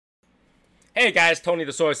Hey guys, Tony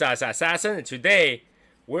the SoySauceAssassin, and today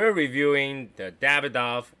we're reviewing the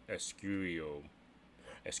Davidoff Oscurio.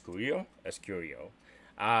 Oscurio.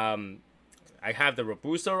 I have the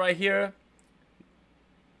Robusto right here.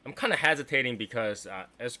 I'm kind of hesitating because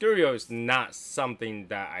Oscurio is not something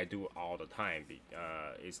that I do all the time.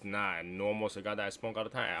 It's not a normal cigar that I smoke all the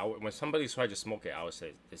time. When somebody tries to smoke it, I would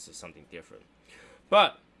say this is something different.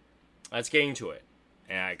 But let's get into it,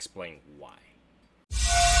 and I explain why.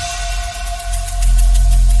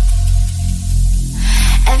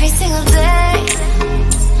 Every single day,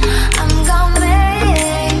 I'm gonna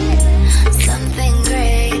make something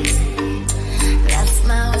great. That's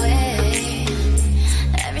my way.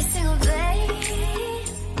 Every single day,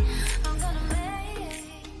 I'm gonna make.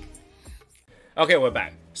 Okay, we're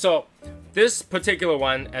back. So this particular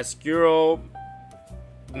one, Oscurio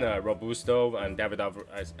Robusto and Davidoff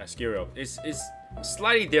Oscurio, is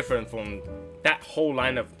slightly different from that whole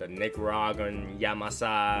line of the Nicaraguan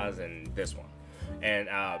Yamasas and this one. And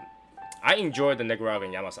I enjoyed the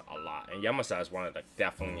Nicaraguan Yamasa a lot, and Yamasa is one of the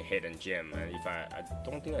definitely hidden gem. And if I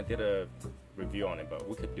don't think I did a review on it, but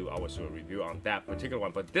we could do also a review on that particular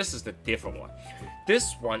one. But this is the different one.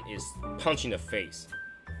 This one is punch in the face,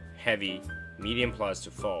 heavy, medium plus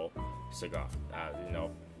to full cigar.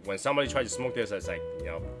 When somebody tries to smoke this, it's like,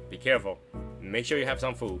 be careful. Make sure you have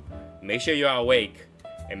some food. Make sure you are awake.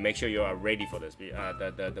 And make sure you are ready for this.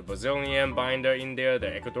 The Brazilian binder in there,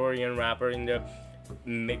 the Ecuadorian wrapper in there,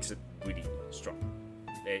 makes it really strong.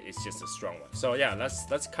 It's just a strong one. So yeah,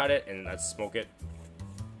 let's cut it and let's smoke it.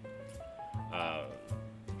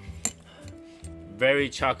 Very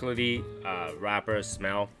chocolatey wrapper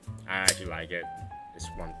smell. I actually like it. This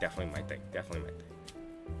one definitely my thing. Definitely my thing.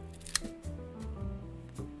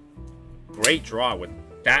 Great draw with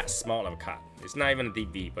that small of a cut. It's not even a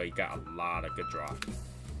deep V, but you got a lot of good draw.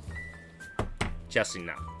 Just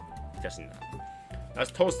enough. Just enough.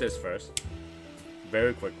 Let's toast this first.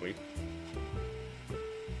 Very quickly.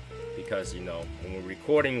 Because, when we're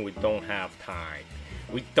recording, we don't have time.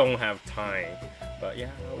 We don't have time. But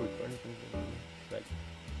yeah,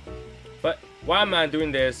 but why am I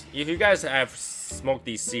doing this? If you guys have smoked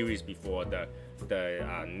these series before, the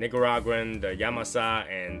Nicaraguan, the Yamasa,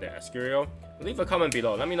 and the Oscurio, leave a comment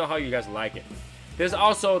below. Let me know how you guys like it. There's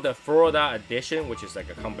also the Florida edition, which is like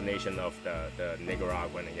a combination of the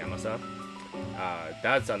Nicaraguan and Yamasa.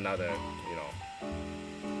 That's another,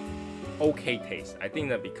 okay taste. I think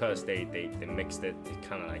that because they mixed it, it's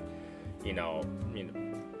kind of like,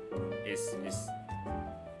 it's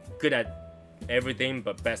good at everything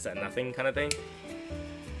but best at nothing kind of thing.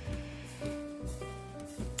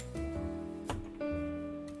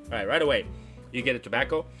 All right, right away, you get the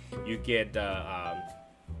tobacco, you get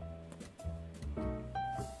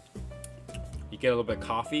you get a little bit of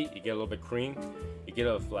coffee, you get a little bit of cream, you get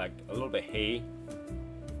a little bit of hay.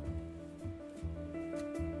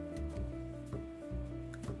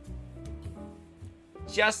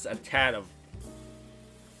 Just a tad of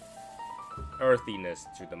earthiness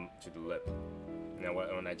to the lip. Now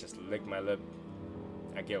when I just lick my lip,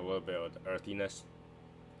 I get a little bit of earthiness.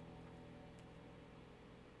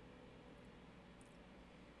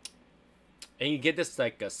 And you get this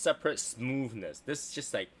like a separate smoothness. This is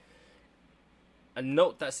just like a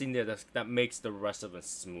note that's in there that makes the rest of it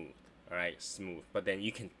smooth. Alright, smooth. But then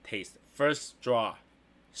you can taste it. First draw,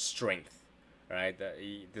 strength. Alright,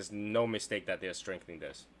 there's no mistake that they're strengthening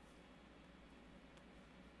this.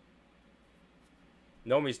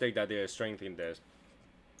 No mistake that they're strengthening this.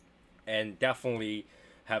 And definitely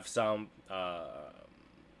have some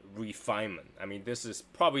refinement. I mean, this is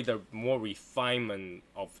probably the more refinement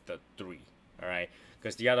of the three. Alright,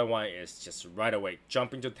 because the other one is just right away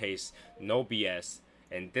jump into taste, no BS,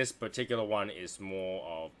 and this particular one is more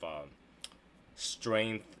of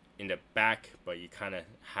strength in the back, but you kind of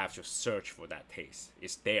have to search for that taste.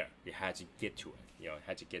 It's there. You had to get to it.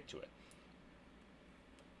 Had to get to it.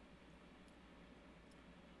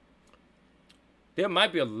 There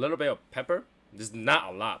might be a little bit of pepper. There's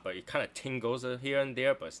not a lot, but it kind of tingles here and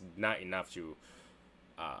there, but it's not enough to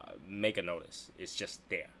make a notice. It's just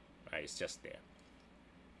there. Right, it's just there.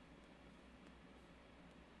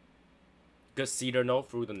 Good cedar note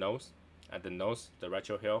through the nose. At the nose, the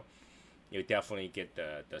retro hill, you definitely get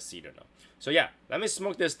the cedar note. So yeah, let me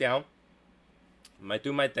smoke this down. I might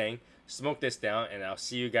do my thing, smoke this down, and I'll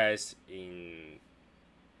see you guys in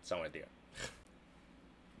somewhere there.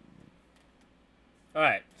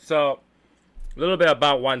 Alright, so a little bit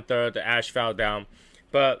about 1/3, the ash fell down,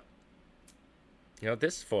 but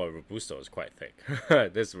this for a Robusto is quite thick.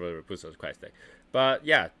 This for a Robusto is quite thick. But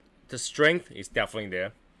yeah, the strength is definitely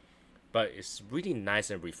there. but it's really nice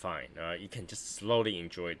and refined. You can just slowly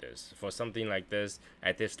enjoy this. For something like this,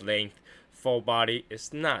 at this length, full body,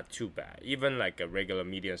 it's not too bad. Even like a regular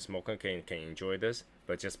medium smoker can enjoy this,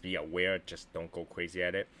 but just be aware, just don't go crazy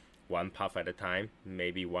at it. One puff at a time,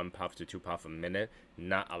 maybe 1 puff to 2 puff a minute,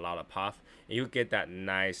 not a lot of puff. And you get that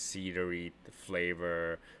nice cedary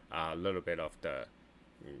flavor, a little bit of the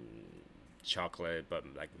chocolate, but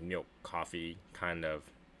like milk coffee kind of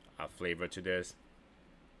flavor to this.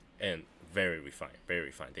 And very refined, very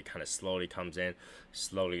refined. They kind of slowly comes in,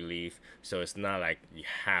 slowly leave. So it's not like you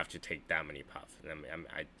have to take that many puffs.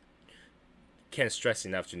 I can't stress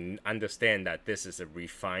enough to understand that this is a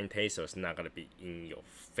refined taste, so it's not gonna be in your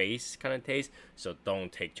face kind of taste. So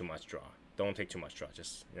don't take too much draw. Don't take too much draw.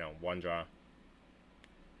 Just, you know, 1 draw.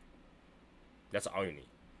 That's all you need.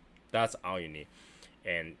 That's all you need.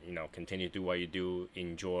 And, you know, continue to do what you do.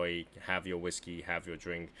 Enjoy. Have your whiskey. Have your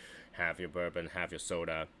drink. Have your bourbon. Have your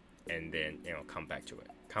soda. And then, you know, come back to it.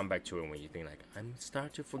 Come back to it when you think like, I'm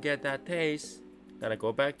starting to forget that taste. Then I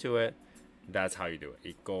go back to it. That's how you do it.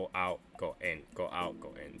 You go out, go in, go out,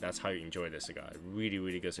 go in. That's how you enjoy the cigar. Really,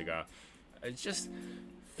 really good cigar. It's just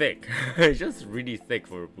thick. It's just really thick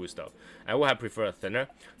for Robusto. I would have preferred thinner,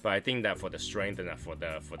 but I think that for the strength and for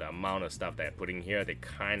the amount of stuff they're putting here, they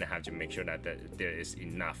kind of have to make sure that there is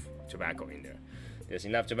enough tobacco in there. There's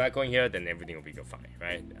enough tobacco in here, then everything will be go fine,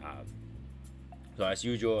 right? So as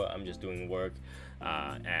usual, I'm just doing work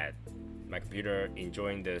at my computer,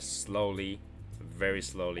 enjoying this slowly, very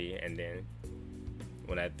slowly, and then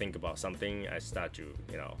when I think about something, I start to,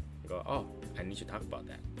 you know, go, oh, I need to talk about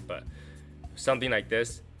that. But something like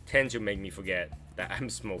this tends to make me forget that I'm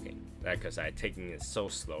smoking, right? Because I'm taking it so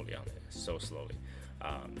slowly on it, so slowly.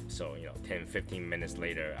 So, you know, 10-15 minutes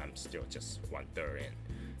later, I'm still just 1/3 in.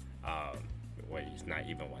 Well, it's not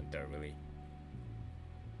even 1/3 really.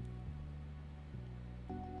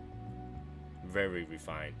 Very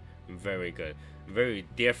refined, very good, very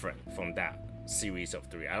different from that series of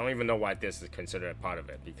 3. I don't even know why this is considered a part of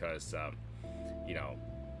it, because you know,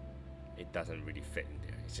 it doesn't really fit in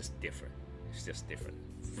there. It's just different. It's just different.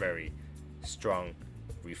 Very strong,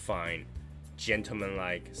 refined,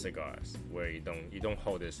 gentleman-like cigars where you don't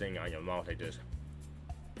hold this thing on your mouth like this.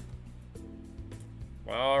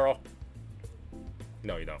 Well,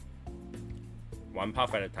 no, you don't. 1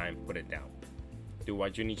 puff at a time. Put it down. Do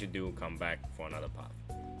what you need to do. Come back for another puff.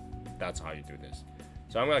 That's how you do this.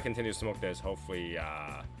 So I'm gonna continue to smoke this, hopefully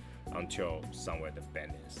until somewhere the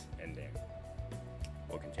bend is, and then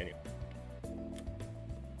we'll continue.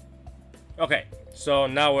 Okay, so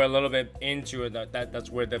now we're a little bit into it. That's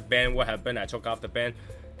where the bend would have been. I took off the bend.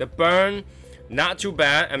 The burn, not too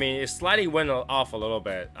bad. I mean, it slightly went off a little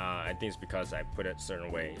bit. I think it's because I put it a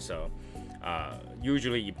certain way. So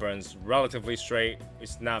usually it burns relatively straight.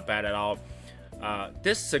 It's not bad at all.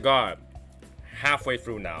 This cigar, halfway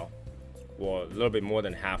through now, or a little bit more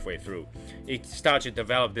than halfway through, it starts to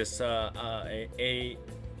develop this a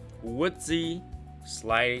woodsy,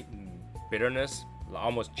 slight bitterness,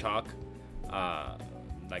 almost chalk,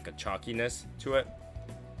 like a chalkiness to it,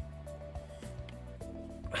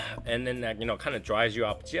 and then that, you know, kind of dries you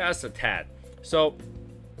up just a tad. So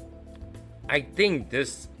I think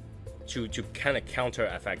this to kind of counter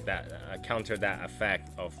that effect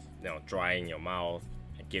of, you know, drying your mouth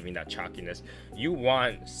and giving that chalkiness, you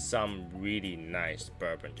want some really nice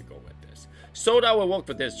bourbon to go with this. Soda will work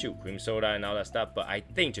for this too, cream soda and all that stuff, but I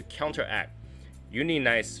think to counteract, you need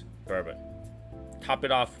nice bourbon. Top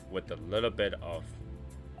it off with a little bit of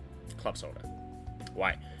club soda.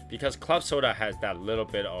 Why? Because club soda has that little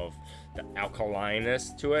bit of the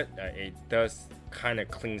alkalineness to it. It does kind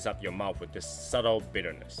of cleans up your mouth with this subtle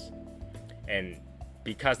bitterness, and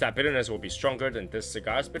because that bitterness will be stronger than this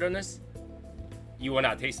cigar's bitterness, you will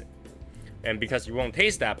not taste it. And because you won't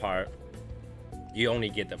taste that part, you only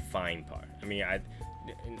get the fine part. I mean,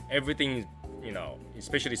 everything, you know,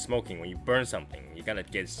 especially smoking, when you burn something, you gotta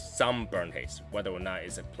get some burn taste. Whether or not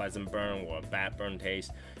it's a pleasant burn or a bad burn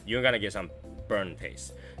taste, you're gonna get some burn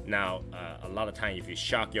taste. Now, a lot of time, if you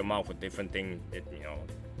shock your mouth with different things, you know,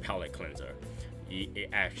 palate cleanser, it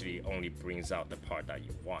actually only brings out the part that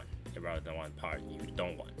you want, rather than one part you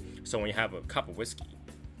don't want. So when you have a cup of whiskey,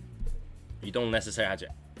 you don't necessarily have to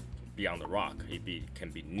be on the rock. It can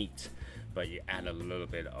be neat, but you add a little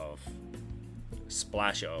bit of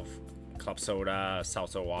splash of club soda,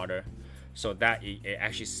 seltzer water, so that it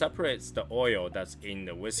actually separates the oil that's in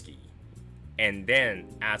the whiskey, and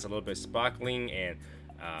then adds a little bit of sparkling and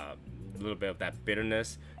a little bit of that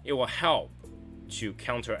bitterness. It will help to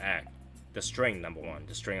counteract the strain, number one,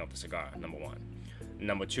 the strain of the cigar, number one.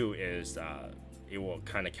 Number two is it will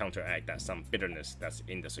kind of counteract that some bitterness that's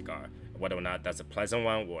in the cigar. Whether or not that's a pleasant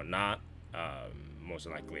one or not, most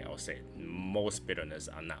likely I would say most bitterness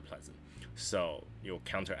are not pleasant. So you'll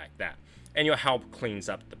counteract that, and you'll help cleans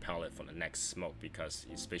up the palate for the next smoke, because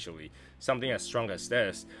especially something as strong as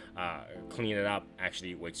this, clean it up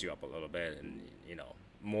actually wakes you up a little bit, and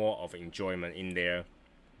more of enjoyment in there,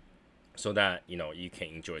 so that you can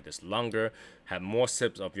enjoy this longer, have more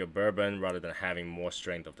sips of your bourbon rather than having more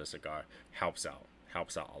strength of the cigar. Helps out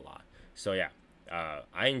a lot. So yeah,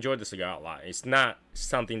 I enjoy the cigar a lot. It's not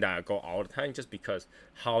something that I go all the time, just because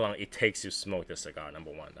how long it takes to smoke the cigar.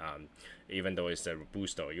 Number one, even though it's a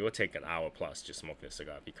Robusto, it will take an hour plus to smoke the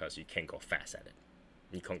cigar, because you can't go fast at it.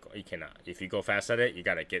 You cannot. If you go fast at it, you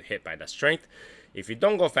gotta get hit by the strength. If you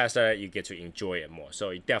don't go fast at it, you get to enjoy it more. So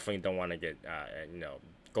you definitely don't want to get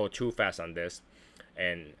go too fast on this.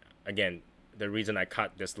 And again, the reason I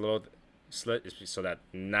cut this little slit is so that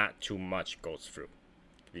not too much goes through,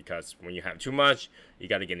 because when you have too much, you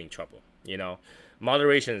got to get in trouble.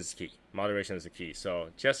 Moderation is key. Moderation is the key. So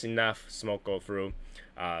just enough smoke go through.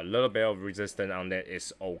 A little bit of resistance on that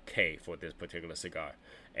is okay for this particular cigar.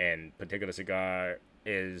 And particular cigar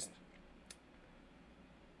is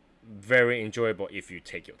very enjoyable if you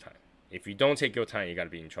take your time. If you don't take your time, you got to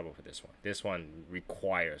be in trouble for this one. This one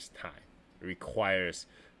requires time, requires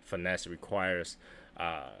finesse, requires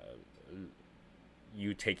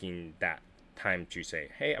you taking that time to say,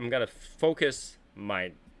 hey, I'm going to focus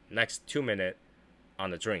my next 2 minutes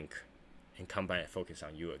on the drink and come back and focus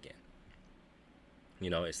on you again.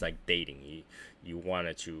 It's like dating. You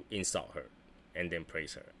wanted to insult her and then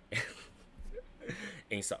praise her.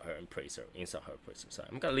 Insult her and praise her. Insult her, praise her. So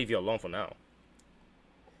I'm going to leave you alone for now.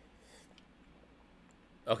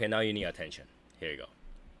 Okay, now you need attention. Here you go.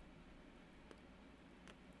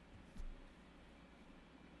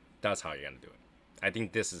 That's how you're going to do it. I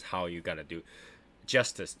think this is how you're going to do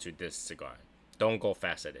justice to this cigar. Don't go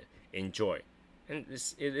fast at it. Enjoy. And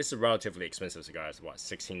it's a relatively expensive cigar. It's what,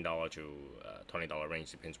 $16 to $20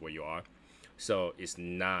 range, depends where you are. So it's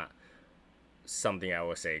not something I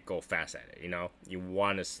would say go fast at it. You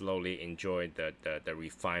want to slowly enjoy the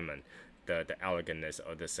refinement, the elegantness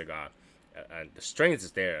of the cigar. And the strength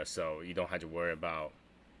is there, so you don't have to worry about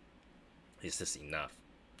is this enough,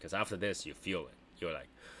 because after this you feel it. You're like,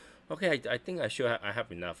 okay, I think I have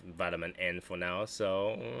enough vitamin N for now,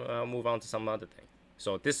 so I'll move on to some other thing.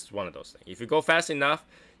 So this is one of those things. If you go fast enough,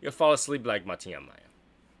 you'll fall asleep like Martin Amaya.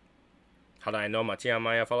 How do I know Martin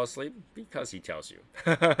Amaya fall asleep? Because he tells you.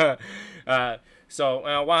 So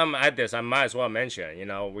while I'm at this, I might as well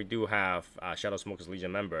mention, we do have a Shadow Smokers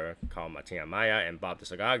Legion member called Martin Amaya and Bob the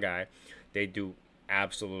Cigar Guy. They do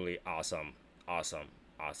absolutely awesome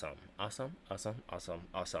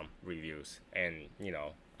reviews. And,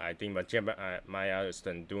 I think Martin Amaya is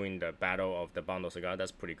doing the Battle of the Bundle Cigar.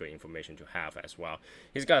 That's pretty good information to have as well.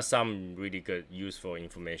 He's got some really good, useful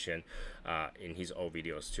information in his old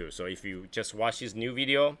videos too. So if you just watch his new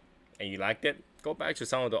video and you liked it, go back to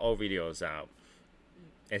some of the old videos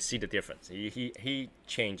and see the difference. He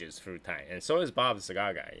changes through time, and so is Bob the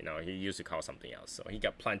Cigar Guy. He used to call something else, so he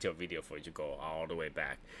got plenty of video for you to go all the way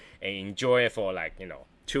back and enjoy it for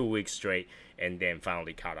 2 weeks straight, and then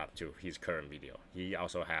finally caught up to his current video. He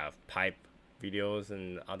also have pipe videos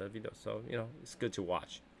and other videos, so it's good to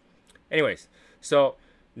watch. Anyways, so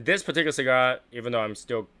this particular cigar, even though I'm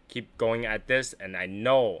still keep going at this, and I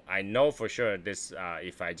know for sure this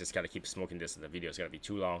if I just gotta keep smoking this, the video is gonna be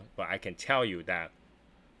too long, but I can tell you that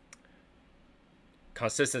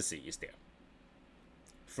consistency is there.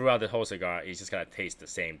 Throughout the whole cigar, you just gotta taste the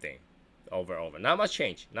same thing over and over. Not much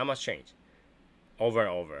change. Over and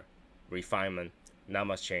over. Refinement, not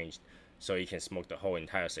much change. So you can smoke the whole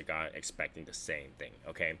entire cigar expecting the same thing.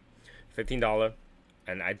 Okay, $15.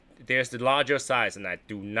 And there's the larger size, and I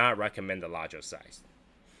do not recommend the larger size.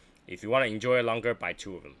 If you want to enjoy it longer, buy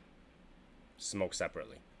 2 of them. Smoke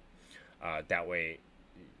separately. That way,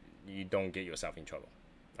 you don't get yourself in trouble.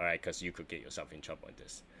 All right, because you could get yourself in trouble with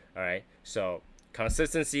this. All right, so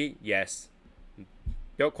consistency, yes.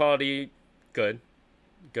 Build quality, good.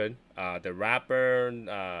 The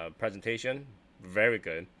wrapper presentation, very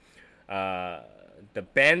good. The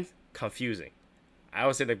bend, confusing. I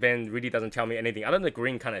would say the bend really doesn't tell me anything. Other than the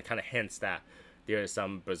green kind of hints that there is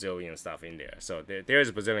some Brazilian stuff in there. So there is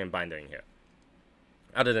a Brazilian binder in here.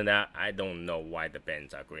 Other than that, I don't know why the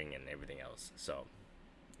bends are green and everything else. So,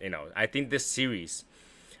 I think this series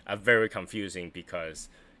are very confusing because,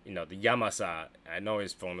 the Yamasa, I know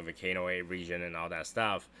it's from the Volcano region and all that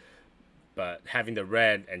stuff, but having the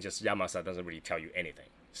red and just Yamasa doesn't really tell you anything.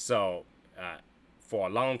 So, for a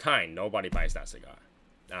long time, nobody buys that cigar.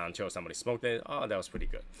 until somebody smoked it. Oh, that was pretty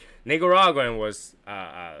good. Nicaraguan was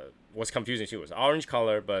confusing too. It was orange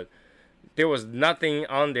color, but there was nothing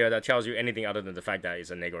on there that tells you anything other than the fact that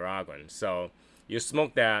it's a Nicaraguan. So you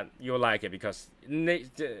smoke that, you'll like it, because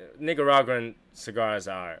Nicaraguan cigars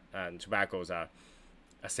and tobaccos are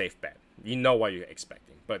a safe bet. You know what you're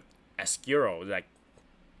expecting. But Oscurio, like,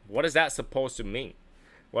 what is that supposed to mean?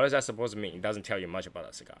 What is that supposed to mean? It doesn't tell you much about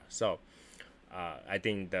a cigar. So I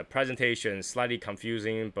think the presentation is slightly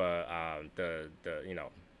confusing, but the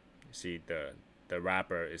see the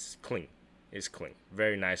wrapper is clean. It's clean,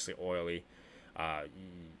 very nicely oily.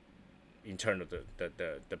 In terms of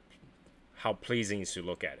the how pleasing is to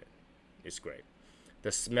look at it, it's great.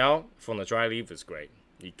 The smell from the dry leaf is great.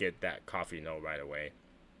 You get that coffee note right away.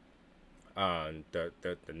 The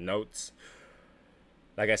notes,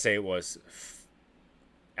 like I say, was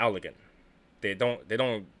elegant. They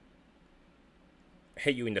don't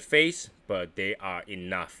hit you in the face, but they are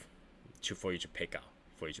enough for you to pick out.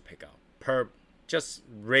 Per just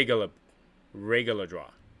regular draw.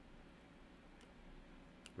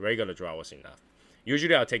 Regular draw was enough.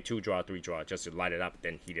 Usually I'll take 2 draw, 3 draw just to light it up,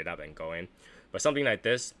 then heat it up and go in. But something like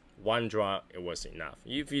this, 1 draw, it was enough.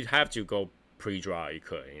 If you have to go pre-draw, you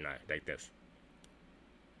could, like this.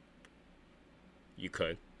 You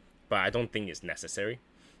could, but I don't think it's necessary,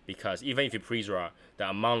 because even if you pre-draw, the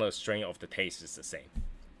amount of strength of the taste is the same.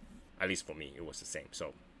 At least for me, it was the same.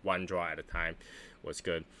 So 1 draw at a time was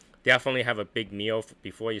good. Definitely have a big meal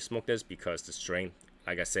before you smoke this, because the strength,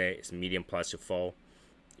 like I said, is medium plus to full.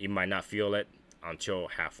 You might not feel it until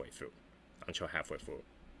halfway through.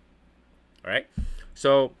 Alright?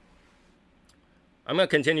 So I'm going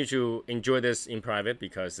to continue to enjoy this in private,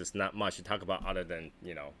 because there's not much to talk about other than,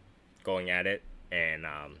 going at it and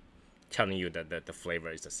telling you that the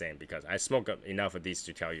flavor is the same, because I smoked up enough of these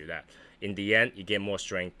to tell you that in the end, you get more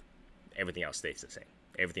strength. Everything else stays the same.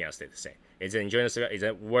 Is it enjoying the cigar? Is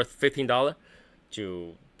it worth $15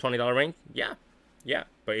 to $20 range? Yeah.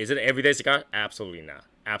 But is it an everyday cigar? Absolutely not.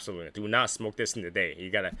 Do not smoke this in the day.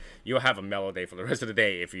 You'll have a mellow day for the rest of the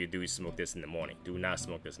day if you do smoke this in the morning. Do not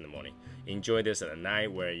smoke this in the morning. Enjoy this at a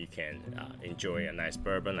night where you can enjoy a nice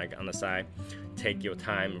bourbon like on the side. Take your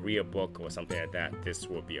time, read a book or something like that. This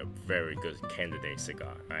will be a very good candidate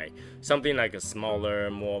cigar. Right? Something like a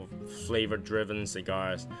smaller, more flavor-driven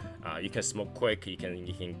cigars. You can smoke quick. You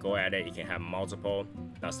can go at it. You can have multiple.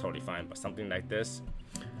 That's totally fine. But something like this,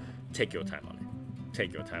 take your time on it.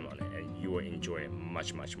 And you will enjoy it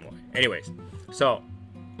much more. Anyways, so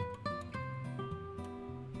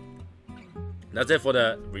that's it for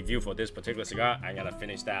the review for this particular cigar. I'm gonna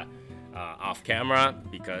finish that off camera,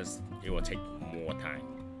 because it will take more time.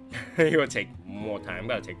 I'm gonna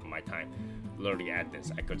take my time literally at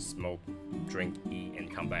this. I could smoke, drink, eat, and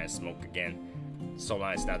come back and smoke again. So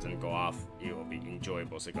long as that doesn't go off, it will be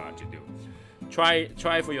enjoyable cigar to do. Try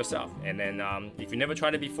it for yourself, and then if you never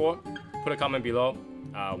tried it before, put a comment below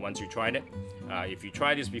once you tried it. If you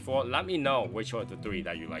tried this before, let me know which of the 3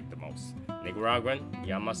 that you like the most: Nicaraguan,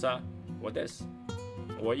 Yamasa, or this,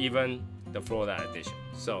 or even the Florida edition.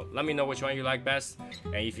 So let me know which one you like best,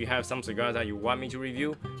 and if you have some cigars that you want me to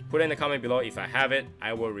review, put it in the comment below. If I have it,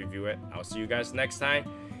 I will review it. I'll see you guys next time.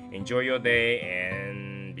 Enjoy your day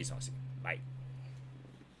and be saucy. Bye.